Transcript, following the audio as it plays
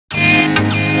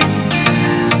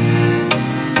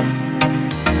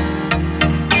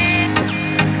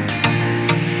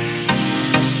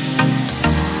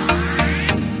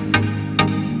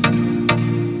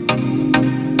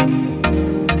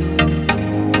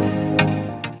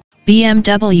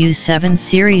BMW 7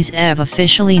 Series EV,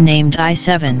 officially named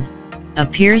i7,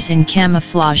 appears in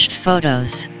camouflaged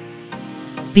photos.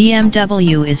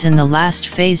 BMW is in the last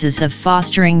phases of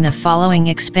fostering the following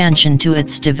expansion to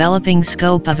its developing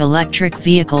scope of electric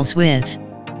vehicles with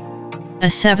a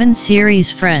 7 Series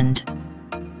friend.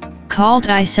 Called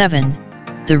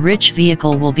i7, the rich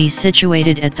vehicle will be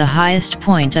situated at the highest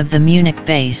point of the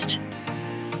Munich-based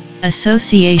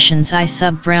association's I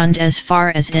sub-brand as far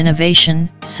as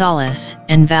innovation, solace,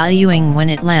 and valuing when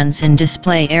it lands in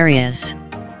display areas.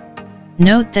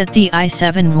 Note that the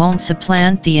i7 won't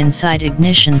supplant the inside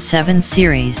ignition 7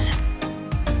 Series.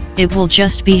 It will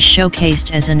just be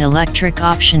showcased as an electric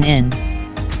option in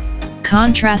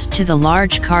contrast to the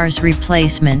large car's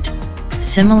replacement.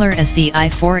 Similar as the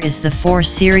i4 is the 4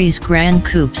 Series Gran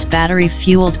Coupe's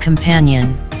battery-fueled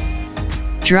companion.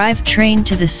 Drivetrain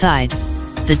to the side.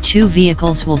 The two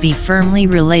vehicles will be firmly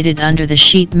related under the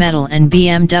sheet metal, and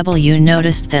BMW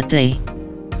noticed that the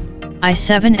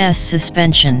i7's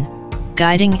suspension,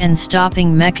 guiding and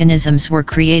stopping mechanisms were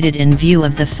created in view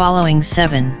of the following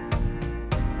 7.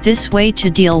 This way to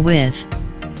deal with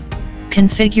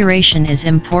configuration is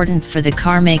important for the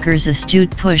carmaker's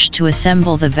astute push to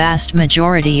assemble the vast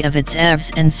majority of its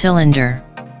EVs and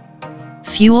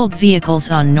cylinder-fueled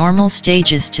vehicles on normal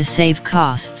stages to save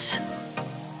costs.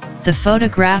 The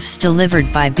photographs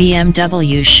delivered by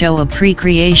BMW show a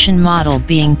pre-creation model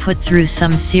being put through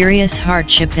some serious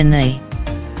hardship in the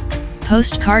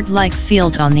postcard-like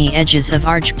field on the edges of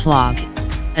Arjeplog,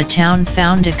 a town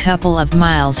found a couple of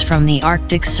miles from the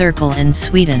Arctic Circle in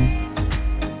Sweden.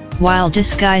 While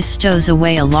disguise stows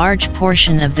away a large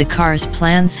portion of the car's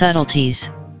planned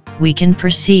subtleties, we can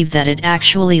perceive that it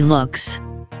actually looks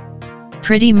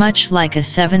pretty much like a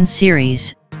 7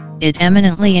 Series. It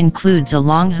eminently includes a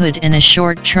long hood and a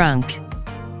short trunk.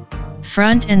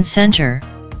 Front and center,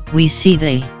 we see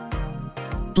the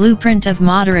blueprint of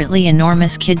moderately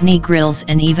enormous kidney grills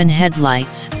and even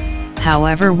headlights.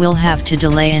 However, we'll have to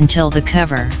delay until the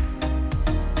cover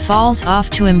falls off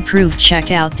to improve.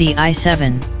 Check out the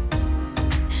i7.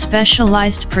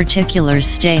 Specialized particulars.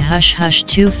 Stay hush hush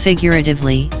too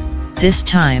figuratively, this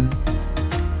time.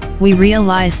 We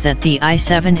realize that the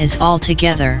i7 is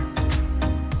altogether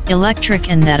electric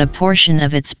and that a portion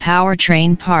of its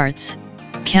powertrain parts,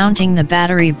 counting the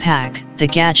battery pack, the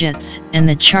gadgets, and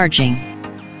the charging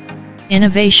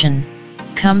innovation,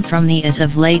 come from the as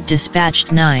of late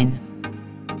dispatched 9.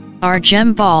 Our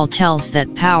gem ball tells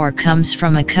that power comes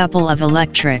from a couple of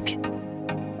electric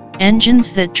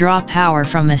engines that draw power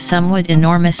from a somewhat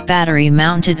enormous battery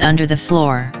mounted under the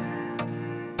floor.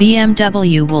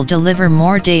 BMW will deliver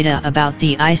more data about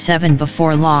the i7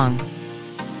 before long.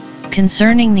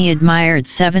 Concerning the admired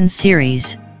 7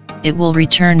 Series, it will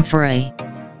return for a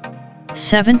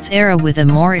 7th era with a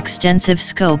more extensive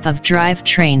scope of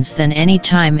drivetrains than any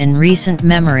time in recent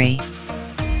memory.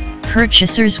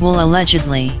 Purchasers will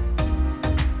allegedly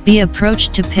be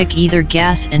approached to pick either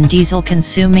gas and diesel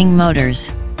consuming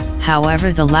motors.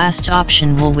 However, the last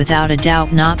option will without a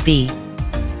doubt not be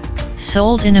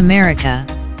sold in America.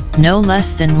 No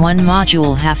less than one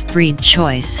module half-breed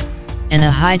choice, and a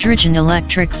hydrogen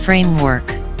electric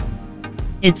framework.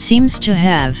 It seems to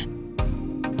have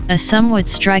a somewhat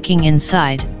striking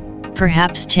inside,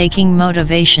 perhaps taking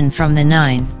motivation from the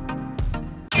 9.